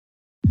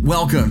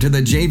Welcome to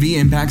the JV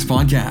Impacts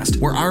Podcast,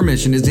 where our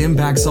mission is to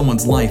impact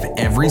someone's life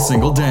every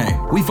single day.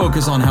 We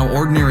focus on how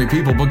ordinary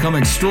people become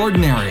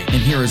extraordinary. And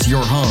here is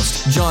your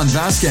host, John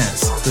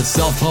Vasquez, the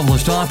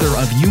self-published author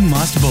of You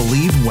Must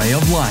Believe Way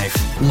of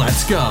Life.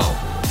 Let's go.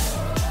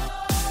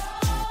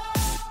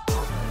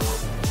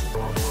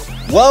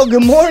 Well,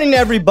 good morning,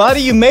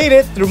 everybody. You made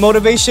it through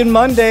Motivation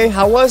Monday.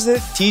 How was it?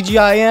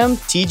 TGIM,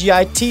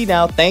 TGIT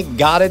now. Thank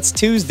God it's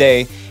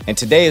Tuesday. And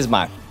today is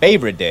my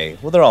favorite day.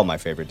 Well, they're all my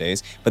favorite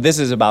days, but this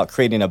is about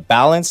creating a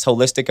balanced,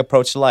 holistic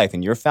approach to life.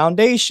 And your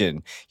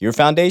foundation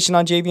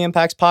on JV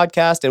Impacts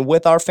Podcast and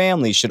with our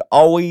family should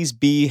always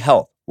be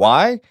health.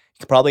 Why? You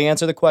could probably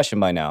answer the question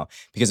by now.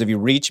 Because if you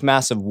reach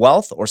massive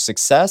wealth or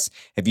success,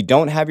 if you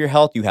don't have your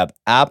health, you have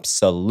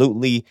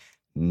absolutely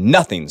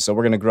nothing. So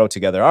we're going to grow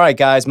together. All right,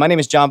 guys, my name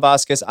is John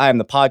Vasquez. I am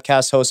the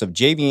podcast host of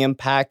JV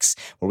Impacts,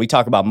 where we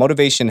talk about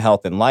motivation,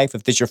 health, and life.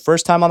 If this is your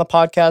first time on the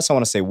podcast, I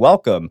want to say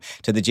welcome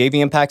to the JV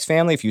Impacts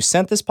family. If you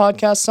sent this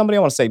podcast to somebody, I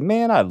want to say,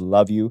 man, I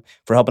love you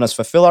for helping us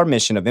fulfill our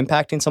mission of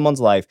impacting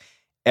someone's life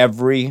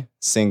every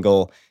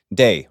single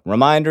day.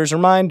 Reminders,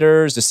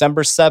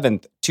 December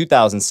 7th,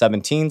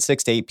 2017,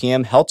 6 to 8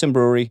 p.m., Helton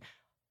Brewery.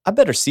 I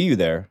better see you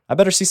there. I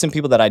better see some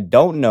people that I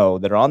don't know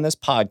that are on this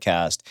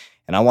podcast,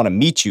 and I want to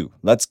meet you.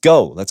 Let's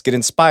go. Let's get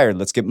inspired.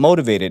 Let's get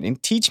motivated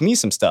and teach me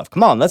some stuff.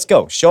 Come on, let's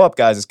go. Show up,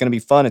 guys. It's going to be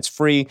fun. It's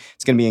free.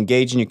 It's going to be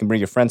engaging. You can bring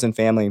your friends and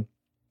family.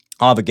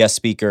 I'll have a guest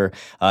speaker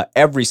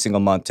every single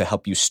month to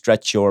help you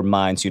stretch your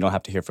mind so you don't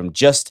have to hear from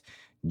just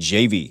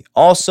JV.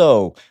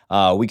 Also,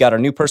 we got our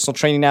new personal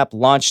training app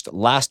launched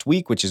last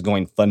week, which is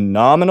going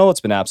phenomenal.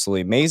 It's been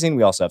absolutely amazing.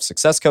 We also have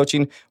success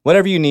coaching.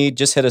 Whatever you need,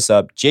 just hit us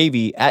up,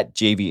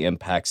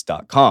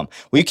 jv@jvimpacts.com.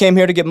 Well, you came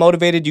here to get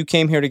motivated. You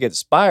came here to get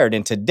inspired.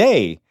 And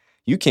today,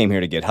 you came here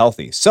to get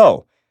healthy.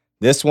 So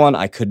this one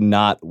I could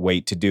not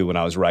wait to do when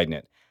I was writing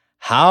it.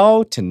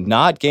 How to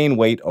not gain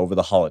weight over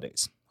the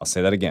holidays. I'll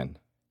say that again.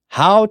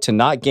 How to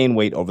not gain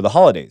weight over the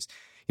holidays.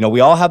 You know,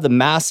 we all have the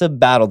massive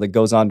battle that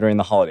goes on during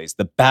the holidays,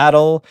 the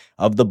battle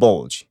of the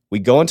bulge. We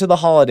go into the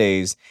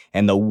holidays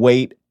and the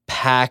weight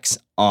packs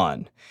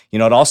on. You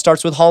know, it all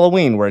starts with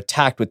Halloween. We're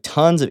attacked with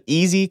tons of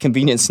easy,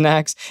 convenient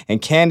snacks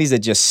and candies that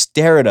just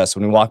stare at us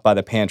when we walk by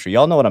the pantry.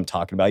 Y'all know what I'm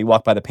talking about. You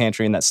walk by the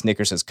pantry and that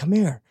Snicker says, come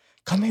here,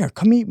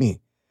 come eat me.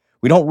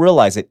 We don't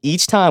realize that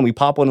each time we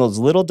pop one of those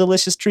little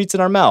delicious treats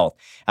in our mouth,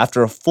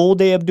 after a full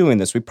day of doing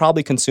this, we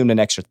probably consumed an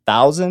extra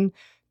 1,000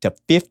 to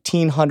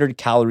 1,500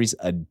 calories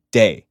a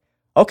day.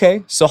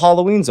 Okay, so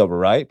Halloween's over,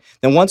 right?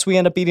 Then once we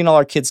end up eating all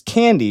our kids'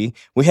 candy,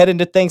 we head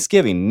into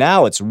Thanksgiving.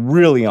 Now it's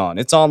really on.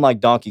 It's on like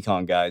Donkey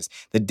Kong, guys.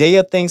 The day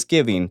of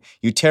Thanksgiving,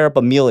 you tear up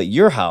a meal at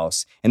your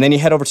house, and then you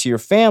head over to your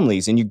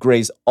families, and you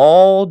graze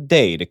all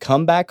day to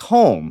come back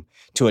home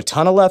to a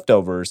ton of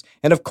leftovers.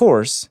 And of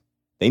course,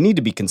 they need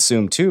to be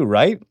consumed too,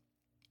 right?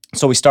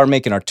 So we start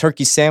making our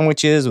turkey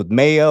sandwiches with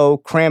mayo,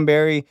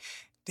 cranberry.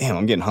 Damn,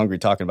 I'm getting hungry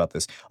talking about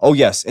this. Oh,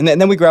 yes. And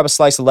then we grab a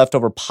slice of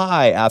leftover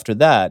pie after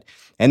that.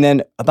 And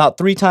then about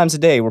 3 times a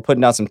day, we're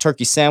putting out some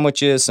turkey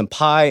sandwiches, some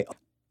pie.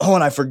 Oh,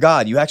 and I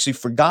forgot. You actually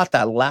forgot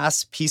that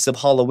last piece of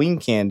Halloween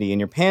candy in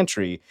your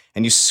pantry,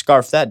 and you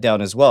scarf that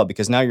down as well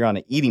because now you're on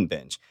an eating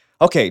binge.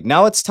 Okay,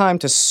 now it's time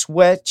to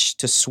switch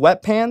to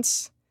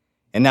sweatpants.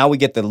 And now we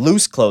get the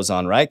loose clothes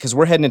on, right? Because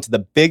we're heading into the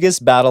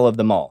biggest battle of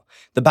them all.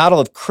 The battle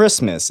of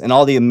Christmas and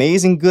all the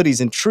amazing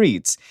goodies and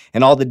treats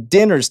and all the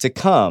dinners to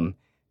come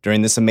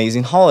during this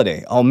amazing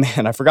holiday. Oh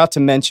man, I forgot to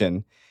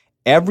mention,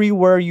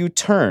 everywhere you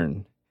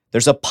turn,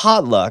 there's a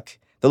potluck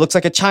that looks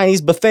like a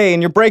Chinese buffet in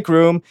your break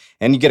room,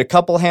 and you get a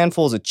couple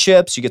handfuls of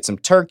chips, you get some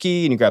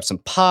turkey, and you grab some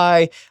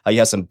pie, you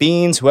have some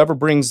beans. Whoever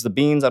brings the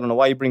beans, I don't know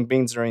why you bring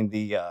beans during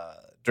the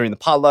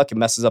potluck. It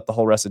messes up the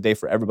whole rest of the day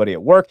for everybody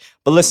at work.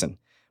 But listen,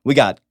 we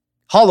got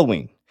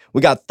Halloween,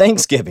 we got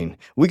Thanksgiving,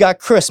 we got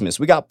Christmas,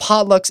 we got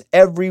potlucks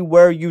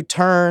everywhere you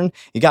turn.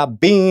 You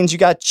got beans, you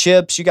got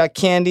chips, you got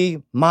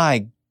candy.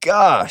 My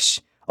gosh.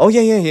 Oh,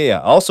 yeah.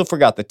 I also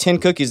forgot the 10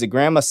 cookies that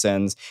Grandma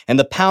sends and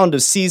the pound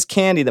of See's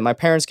candy that my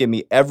parents give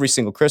me every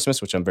single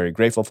Christmas, which I'm very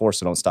grateful for,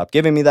 so don't stop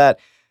giving me that.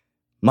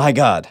 My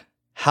God,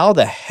 how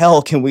the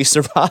hell can we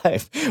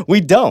survive?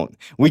 We don't.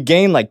 We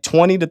gain like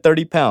 20 to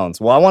 30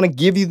 pounds. Well, I want to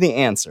give you the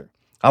answer.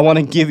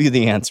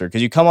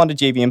 Because you come on to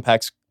JV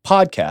Impacts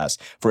Podcast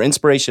for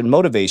inspiration,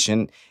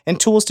 motivation, and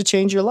tools to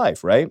change your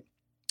life, right?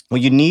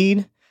 Well, you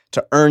need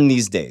to earn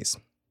these days.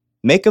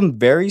 Make them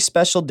very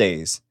special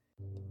days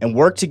and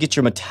work to get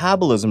your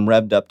metabolism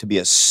revved up to be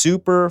a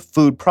super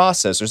food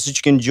processor so that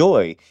you can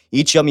enjoy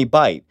each yummy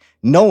bite,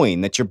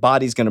 knowing that your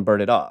body's going to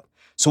burn it off.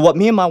 So what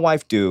me and my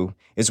wife do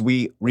is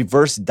we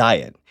reverse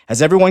diet.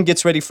 As everyone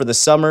gets ready for the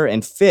summer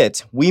and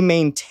fit, we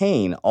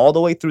maintain all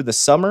the way through the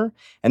summer.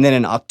 And then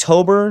in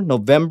October,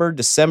 November,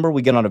 December,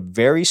 we get on a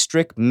very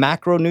strict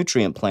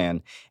macronutrient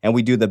plan, and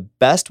we do the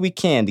best we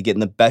can to get in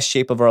the best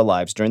shape of our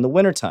lives during the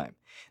wintertime.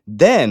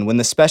 Then, when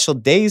the special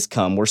days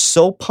come, we're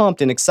so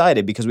pumped and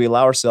excited because we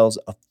allow ourselves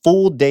a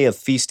full day of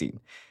feasting.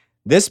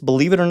 This,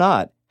 believe it or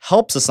not,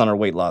 helps us on our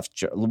weight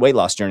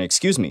loss journey,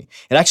 It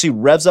actually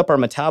revs up our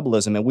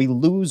metabolism and we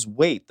lose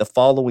weight the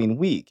following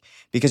week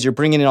because you're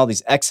bringing in all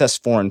these excess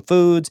foreign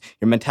foods.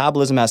 Your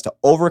metabolism has to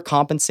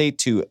overcompensate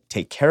to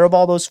take care of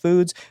all those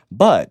foods,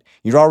 but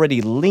you're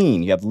already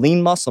lean. You have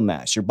lean muscle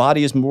mass. Your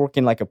body is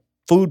working like a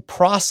food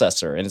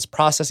processor and it's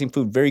processing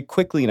food very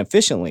quickly and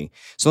efficiently.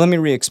 So let me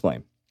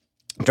re-explain.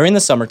 During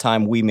the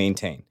summertime, we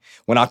maintain.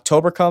 When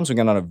October comes, we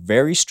get on a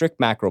very strict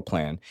macro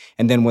plan.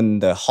 And then when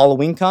the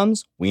Halloween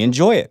comes, we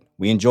enjoy it.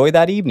 We enjoy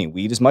that evening.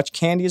 We eat as much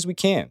candy as we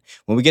can.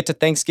 When we get to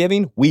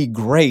Thanksgiving, we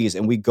graze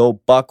and we go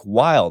buck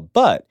wild.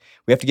 But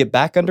we have to get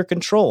back under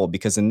control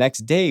because the next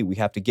day we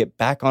have to get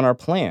back on our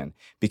plan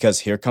because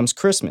here comes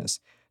Christmas.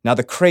 Now,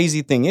 the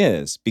crazy thing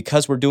is,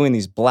 because we're doing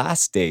these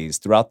blast days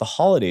throughout the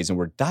holidays and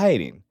we're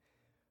dieting,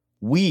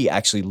 we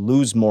actually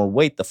lose more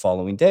weight the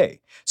following day.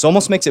 So it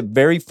almost makes it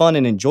very fun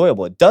and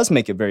enjoyable. It does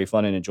make it very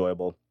fun and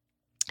enjoyable.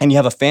 And you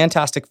have a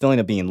fantastic feeling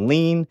of being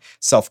lean,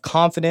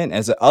 self-confident.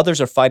 As others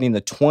are fighting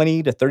the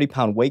 20 to 30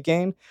 pound weight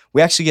gain,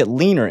 we actually get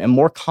leaner and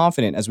more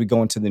confident as we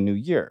go into the new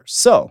year.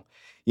 So,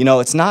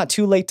 it's not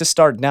too late to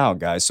start now,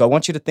 guys. So I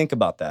want you to think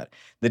about that.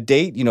 The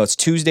date, it's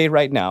Tuesday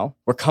right now.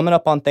 We're coming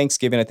up on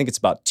Thanksgiving. I think it's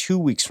about 2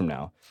 weeks from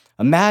now.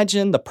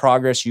 Imagine the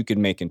progress you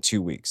can make in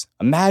 2 weeks.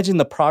 Imagine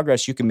the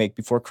progress you can make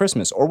before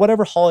Christmas or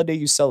whatever holiday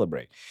you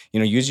celebrate.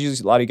 Usually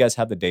a lot of you guys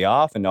have the day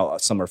off and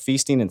some are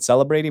feasting and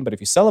celebrating. But if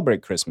you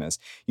celebrate Christmas,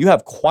 you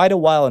have quite a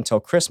while until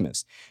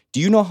Christmas.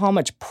 Do you know how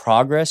much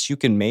progress you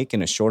can make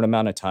in a short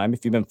amount of time?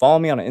 If you've been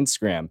following me on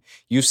Instagram,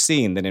 you've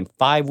seen that in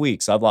 5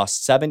 weeks, I've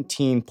lost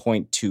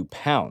 17.2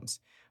 pounds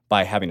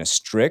by having a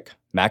strict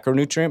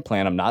macronutrient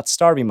plan. I'm not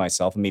starving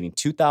myself. I'm eating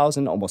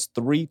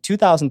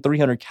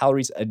 2,300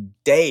 calories a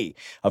day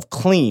of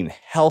clean,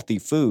 healthy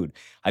food.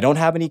 I don't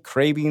have any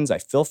cravings. I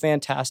feel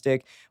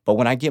fantastic. But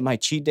when I get my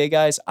cheat day,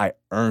 guys, I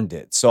earned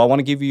it. So I want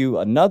to give you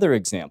another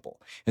example.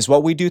 Is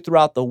what we do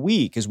throughout the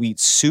week is we eat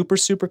super,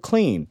 super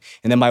clean.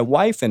 And then my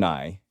wife and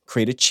I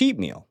create a cheat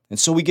meal. And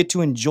so we get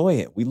to enjoy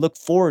it. We look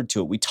forward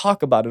to it. We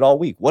talk about it all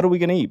week. What are we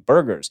going to eat?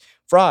 Burgers,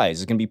 fries,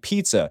 it's going to be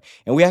pizza.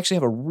 And we actually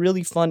have a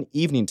really fun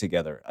evening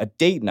together, a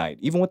date night,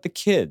 even with the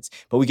kids.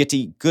 But we get to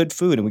eat good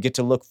food and we get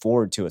to look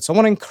forward to it. So I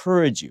want to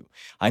encourage you.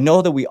 I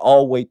know that we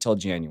all wait till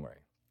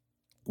January.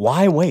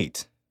 Why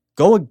wait?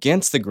 Go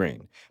against the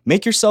grain.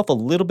 Make yourself a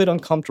little bit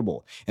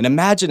uncomfortable and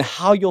imagine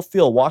how you'll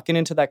feel walking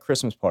into that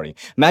Christmas party.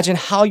 Imagine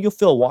how you'll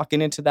feel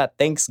walking into that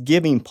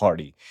Thanksgiving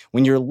party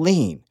when you're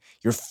lean,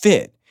 you're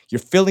fit, you're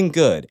feeling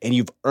good, and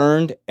you've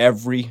earned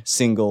every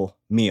single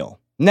meal.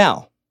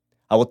 Now,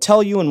 I will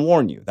tell you and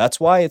warn you, that's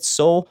why it's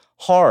so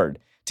hard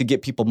to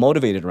get people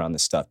motivated around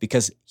this stuff,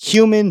 because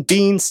human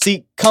beings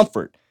seek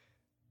comfort.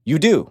 You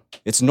do.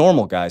 It's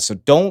normal, guys. So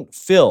don't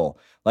feel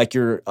like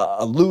you're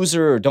a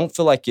loser or don't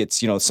feel like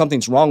it's,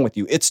 something's wrong with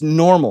you. It's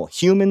normal.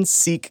 Humans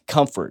seek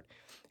comfort.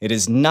 It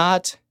is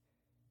not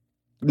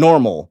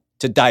normal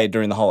to diet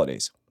during the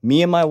holidays.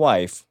 Me and my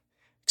wife,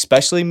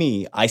 especially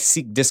me, I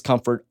seek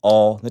discomfort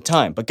all the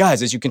time. But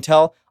guys, as you can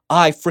tell,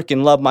 I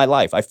freaking love my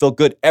life. I feel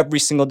good every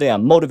single day.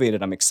 I'm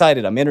motivated. I'm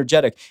excited. I'm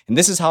energetic. And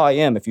this is how I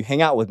am. If you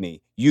hang out with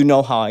me, you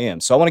know how I am.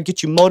 So I want to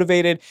get you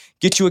motivated,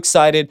 get you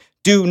excited.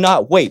 Do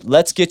not wait.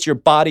 Let's get your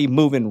body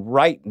moving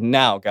right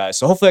now, guys.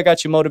 So hopefully I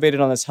got you motivated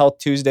on this Health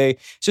Tuesday.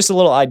 It's just a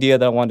little idea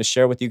that I wanted to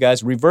share with you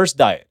guys. Reverse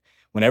diet.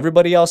 When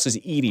everybody else is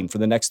eating for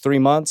the next 3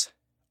 months,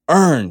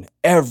 earn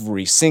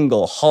every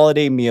single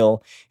holiday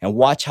meal and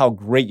watch how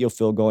great you'll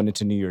feel going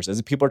into New Year's.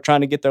 As people are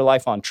trying to get their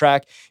life on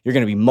track, you're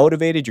going to be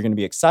motivated, you're going to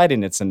be excited,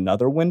 and it's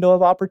another window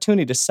of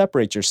opportunity to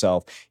separate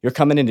yourself. You're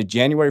coming into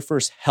January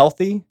 1st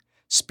healthy,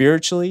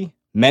 spiritually,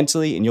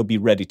 mentally, and you'll be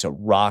ready to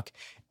rock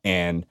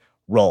and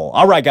roll.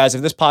 All right, guys,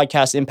 if this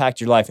podcast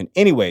impacted your life in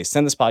any way,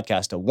 send this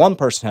podcast to one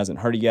person who hasn't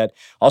heard it yet.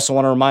 Also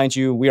want to remind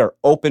you, we are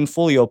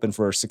fully open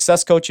for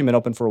success coaching, been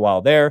open for a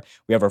while there.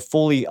 We have our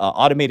fully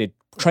automated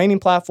training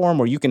platform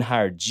where you can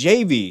hire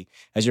JV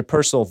as your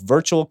personal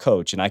virtual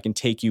coach, and I can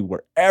take you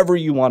wherever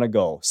you want to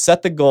go.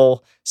 Set the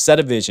goal, set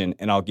a vision,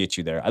 and I'll get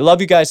you there. I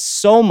love you guys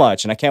so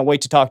much, and I can't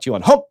wait to talk to you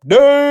on Hump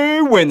Day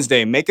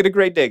Wednesday. Make it a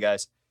great day,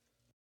 guys.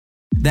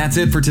 That's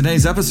it for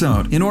today's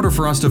episode. In order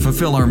for us to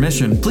fulfill our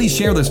mission, please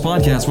share this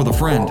podcast with a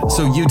friend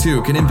so you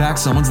too can impact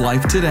someone's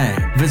life today.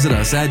 Visit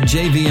us at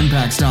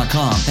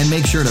jvimpacts.com and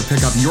make sure to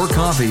pick up your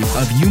copy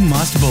of You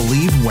Must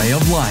Believe Way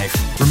of Life.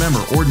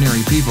 Remember,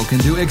 ordinary people can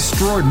do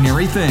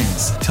extraordinary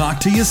things. Talk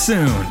to you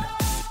soon.